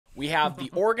We have the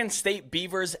Oregon State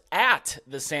Beavers at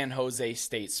the San Jose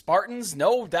State Spartans.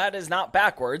 No, that is not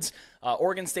backwards.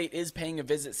 Oregon State is paying a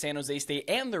visit San Jose State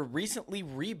and their recently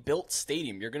rebuilt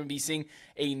stadium. You're going to be seeing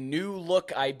a new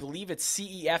look, I believe it's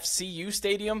CEFCU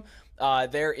Stadium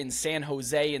there in San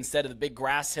Jose instead of the big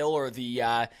grass hill or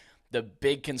the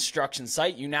big construction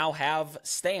site. You now have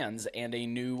stands and a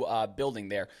new building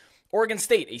there. Oregon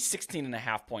State, a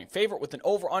 16.5 point favorite with an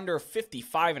over-under of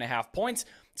 55.5 points.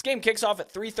 This game kicks off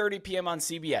at 3:30 p.m. on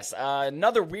CBS.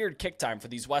 Another weird kick time for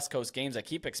these West Coast games. I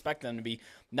keep expecting them to be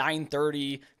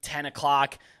 9:30, 10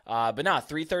 o'clock, but not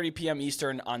 3:30 p.m.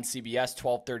 Eastern on CBS,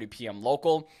 12:30 p.m.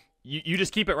 local. You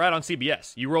just keep it right on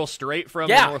CBS. You roll straight from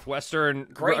the Northwestern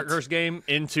Rutgers game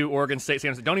into Oregon State.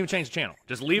 Don't even change the channel.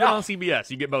 Just leave it on CBS.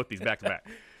 You get both these back-to-back.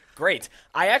 Great.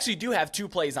 I actually do have two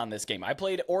plays on this game. I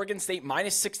played Oregon State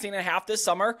minus 16.5 this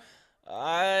summer.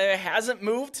 Hasn't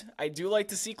moved. I do like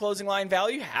to see closing line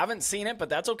value. Haven't seen it, but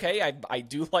that's okay. I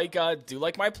do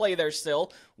like my play there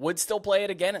still. Would still play it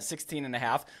again at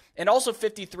 16.5. And also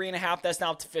 53.5. That's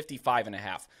now up to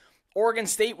 55.5. Oregon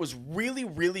State was really,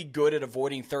 really good at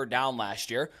avoiding third down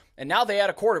last year, and now they had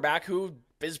a quarterback who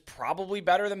is probably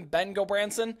better than Ben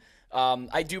Gobranson.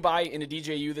 I do buy into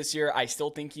DJU this year. I still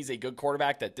think he's a good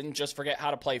quarterback that didn't just forget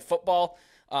how to play football.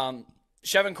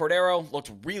 Chevin Cordero looked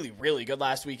really, really good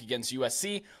last week against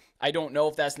USC. I don't know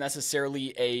if that's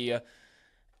necessarily a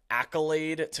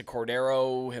accolade to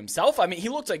Cordero himself. I mean, he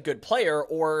looks like a good player,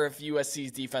 or if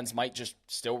USC's defense might just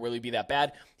still really be that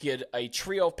bad. He had a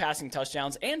trio of passing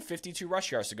touchdowns and 52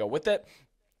 rush yards to go with it.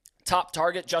 Top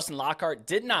target, Justin Lockhart,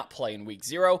 did not play in week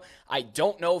 0. I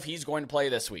don't know if he's going to play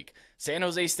this week. San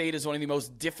Jose State is one of the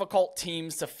most difficult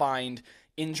teams to find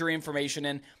injury information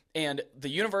in, and the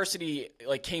university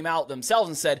came out themselves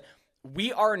and said,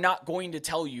 we are not going to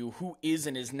tell you who is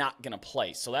and is not going to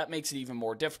play. So that makes it even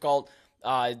more difficult.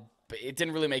 It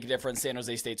didn't really make a difference. San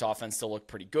Jose State's offense still looked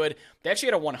pretty good. They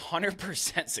actually had a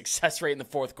 100% success rate in the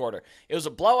fourth quarter. It was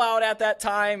a blowout at that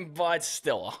time, but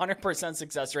still, 100%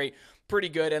 success rate, pretty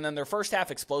good. And then their first half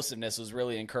explosiveness was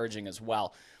really encouraging as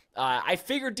well. I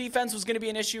figured defense was going to be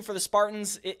an issue for the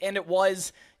Spartans, and it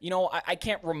was. I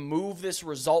can't remove this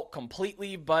result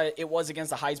completely, but it was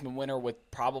against a Heisman winner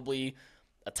with probably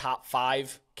a top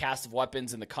 5 cast of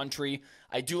weapons in the country.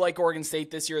 I do like Oregon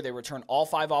State this year. They return all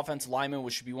 5 offensive linemen,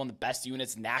 which should be one of the best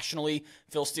units nationally.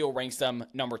 Phil Steele ranks them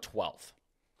number 12.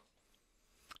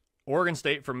 Oregon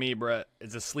State, for me, Brett,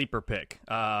 is a sleeper pick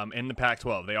in the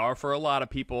Pac-12. They are for a lot of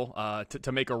people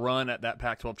to make a run at that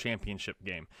Pac-12 championship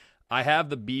game. I have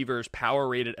the Beavers power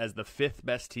rated as the 5th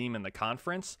best team in the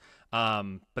conference,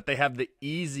 but they have the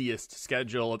easiest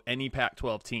schedule of any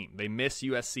Pac-12 team. They miss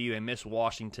USC, they miss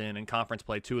Washington, and conference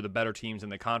play 2 of the better teams in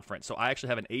the conference. So I actually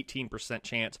have an 18%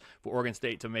 chance for Oregon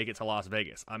State to make it to Las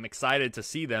Vegas. I'm excited to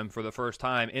see them for the first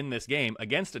time in this game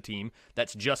against a team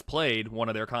that's just played one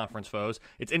of their conference foes.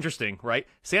 It's interesting, right?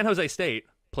 San Jose State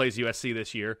plays USC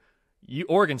this year.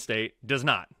 Oregon State does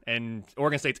not, and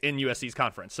Oregon State's in USC's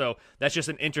conference. So that's just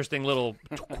an interesting little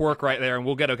quirk right there, and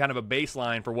we'll get a kind of a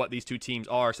baseline for what these two teams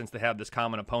are since they have this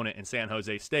common opponent in San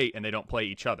Jose State, and they don't play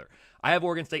each other. I have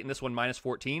Oregon State in this one minus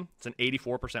 14. It's an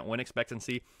 84% win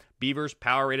expectancy. Beavers,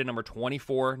 power rated number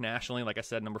 24 nationally, like I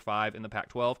said, number 5 in the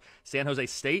Pac-12. San Jose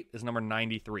State is number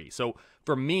 93. So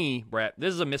for me, Brett,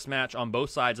 this is a mismatch on both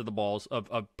sides of the balls of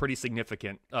pretty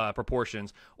significant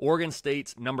proportions. Oregon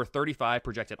State's number 35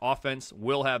 projected offense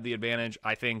will have the advantage,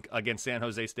 I think, against San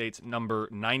Jose State's number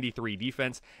 93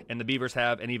 defense, and the Beavers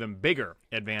have an even bigger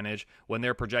advantage when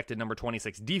their projected number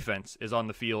 26 defense is on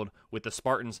the field with the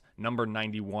Spartans' number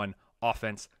 91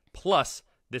 offense. Plus,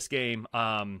 this game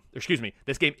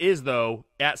is, though,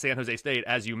 at San Jose State,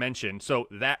 as you mentioned, so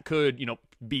that could,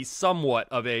 be somewhat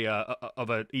of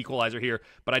an equalizer here,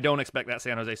 but I don't expect that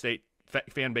San Jose State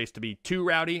fan base to be too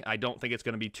rowdy. I don't think it's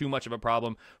going to be too much of a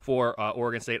problem for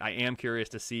Oregon State. I am curious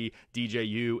to see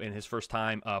DJU in his first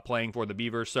time playing for the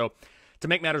Beavers. So to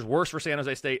make matters worse for San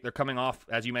Jose State, they're coming off,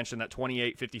 as you mentioned, that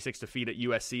 28-56 defeat at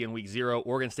USC in week 0.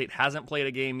 Oregon State hasn't played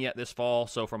a game yet this fall,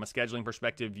 so from a scheduling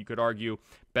perspective, you could argue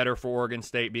better for Oregon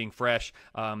State being fresh.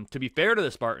 To be fair to the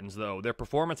Spartans, though, their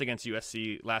performance against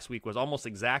USC last week was almost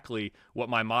exactly what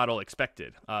my model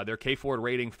expected. Their K-Ford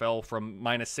rating fell from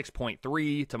minus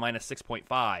 6.3 to minus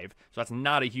 6.5, so that's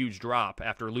not a huge drop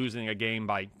after losing a game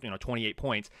by 28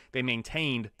 points. They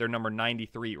maintained their number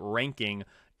 93 ranking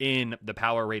in the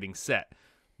power rating set.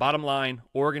 Bottom line,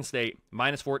 Oregon State,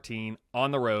 minus 14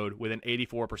 on the road with an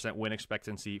 84% win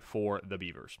expectancy for the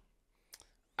Beavers.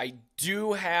 I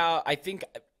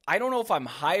I don't know if I'm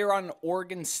higher on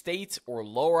Oregon State or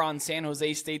lower on San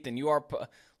Jose State than you are.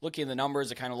 Looking at the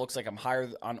numbers, it kind of looks like I'm higher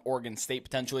on Oregon State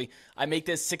potentially. I make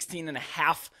this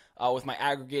 16.5 with my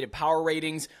aggregated power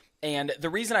ratings. And the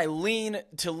reason I lean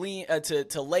to lay the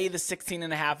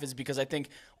 16.5 is because I think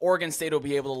Oregon State will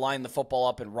be able to line the football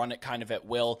up and run it kind of at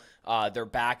will. Their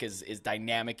back is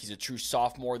dynamic. He's a true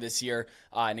sophomore this year.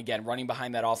 And again, running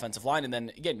behind that offensive line. And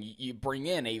then again, you bring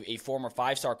in a former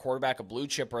 5-star quarterback, a blue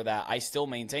chipper that I still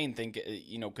maintain think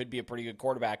could be a pretty good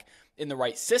quarterback in the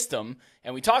right system.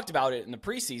 And we talked about it in the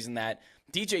preseason that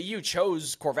DJU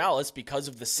chose Corvallis because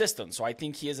of the system. So I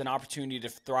think he has an opportunity to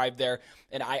thrive there.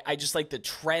 And I just like the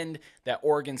trend that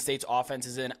Oregon State's offense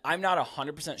is in. I'm not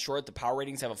 100% sure that the power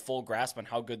ratings have a full grasp on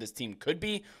how good this team could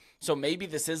be. So maybe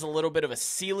this is a little bit of a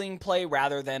ceiling play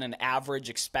rather than an average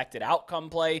expected outcome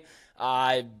play.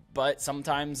 But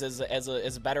sometimes as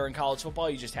a better in college football,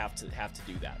 you just have to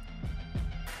do that.